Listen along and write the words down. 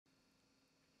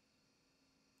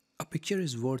A picture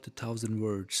is worth 1,000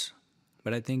 words,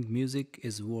 but I think music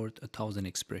is worth 1,000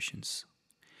 expressions.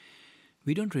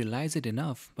 We don't realize it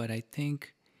enough, but I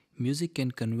think music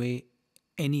can convey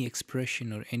any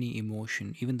expression or any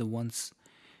emotion, even the ones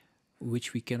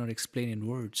which we cannot explain in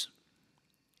words.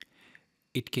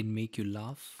 It can make you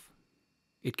laugh,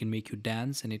 it can make you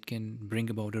dance, and it can bring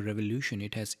about a revolution.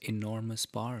 It has enormous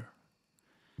power.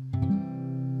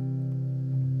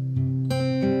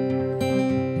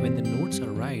 When the notes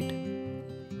are right,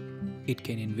 it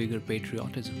can invigorate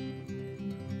patriotism.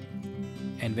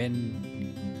 And when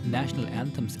national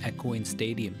anthems echo in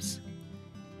stadiums,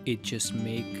 it just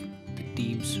make the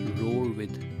teams roar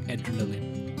with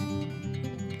adrenaline.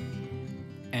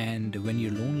 And when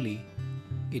you're lonely,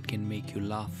 it can make you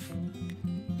laugh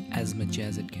as much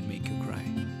as it can make you cry.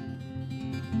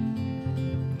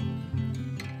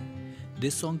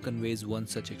 This song conveys one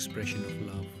such expression of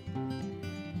love,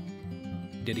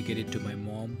 dedicated to my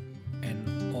mom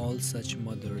and all such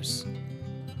mothers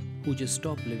who just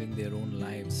stop living their own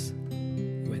lives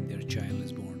when their child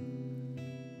is born.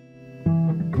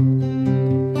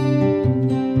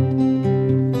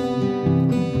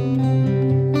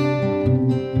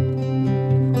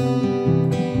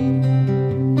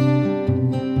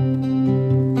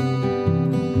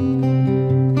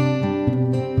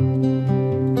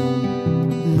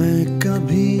 मैं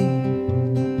कभी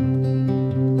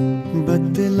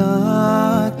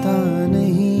बतलाता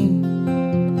नहीं,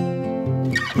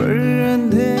 पर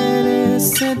अंधेरे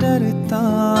से डरता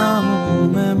हूँ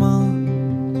मैं माँ।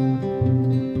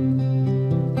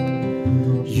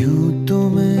 यूं तो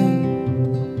मैं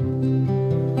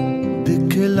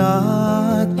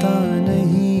दिखलाता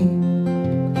नहीं,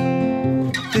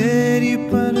 तेरी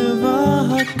परवाह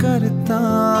करता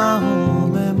हूँ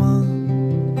मैं माँ।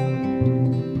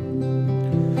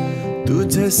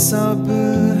 तुझे सब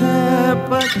है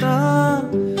पता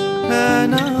है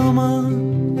ना माँ,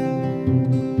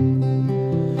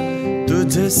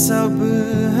 तुझे सब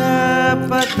है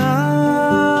पता।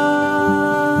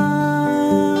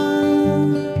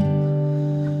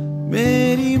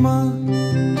 मेरी माँ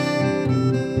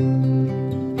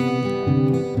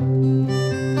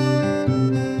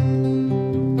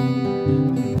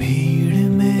भीड़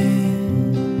में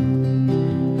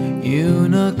यूं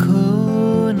न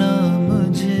खोना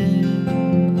मुझे,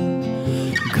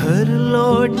 घर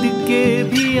लौट के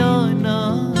भी आना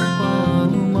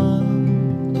पाऊँ माँ।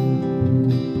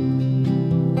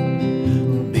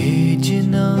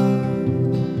 भेजना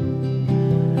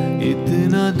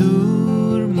इतना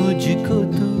दूर मुझको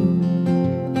तू,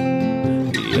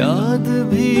 याद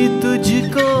भी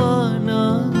तुझको आना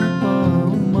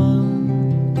पाऊँ माँ।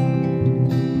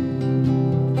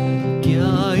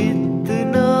 क्या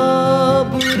इतना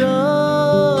बुरा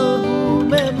हूँ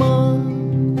मैं माँ,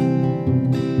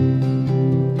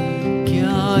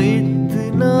 क्या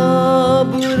इतना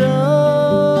बुरा।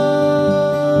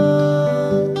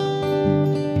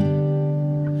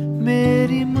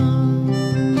 मेरी माँ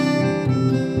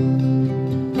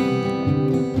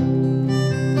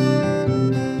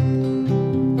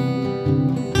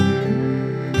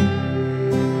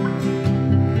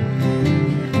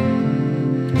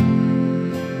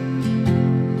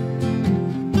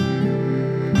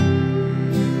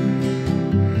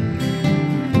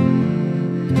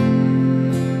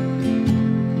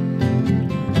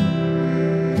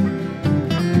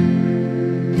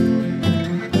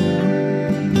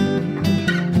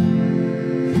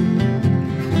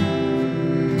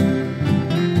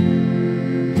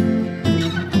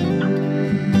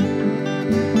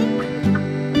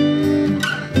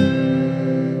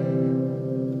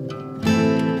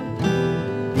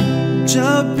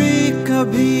जब भी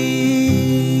कभी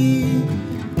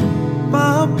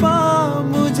पापा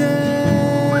मुझे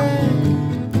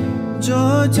जो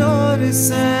जोर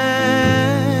से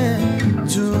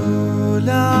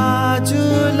झूला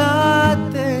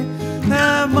झूलाते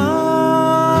हैं माँ,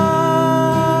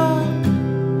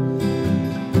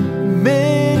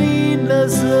 मेरी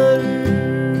नजर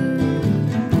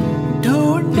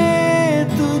ढूंढे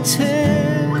तुझे,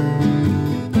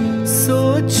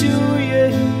 सोचूं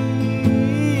यही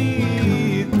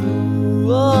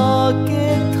आके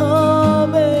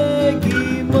थामेगी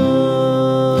माँ।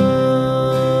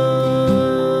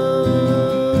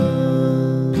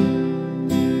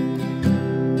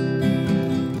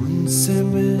 उनसे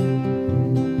मैं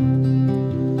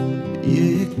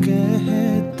ये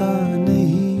कहता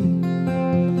नहीं,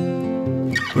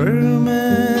 पर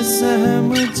मैं सहम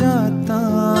जाता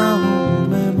हूँ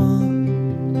मैं माँ।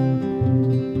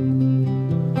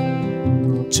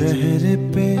 चेहरे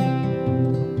पे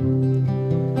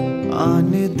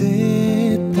आने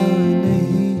देता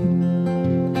नहीं,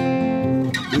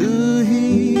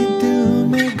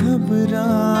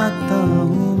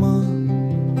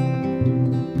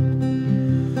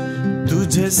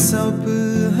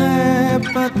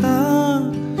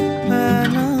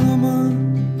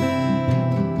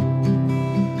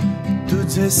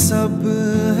 सब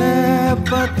है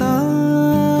पता,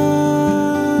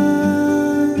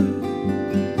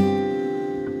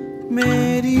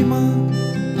 मेरी माँ।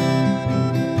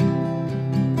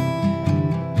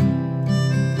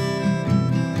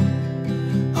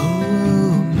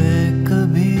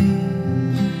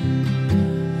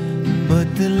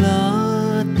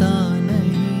 बतलाता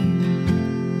नहीं,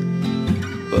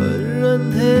 पर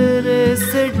अंधेरे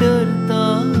से डरता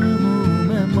हूँ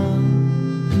मैं माँ।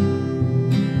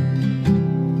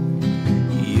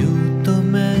 यूं तो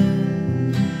मैं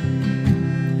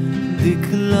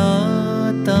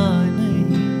दिखलाता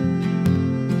नहीं,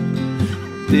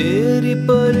 तेरी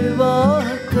परवाह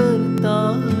करता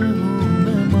हूँ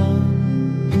मैं माँ।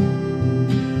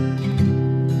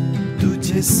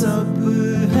 तुझे सब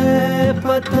है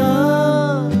पता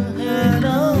है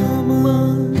ना माँ,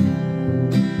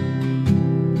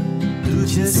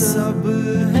 तुझे सब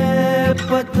है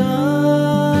पता।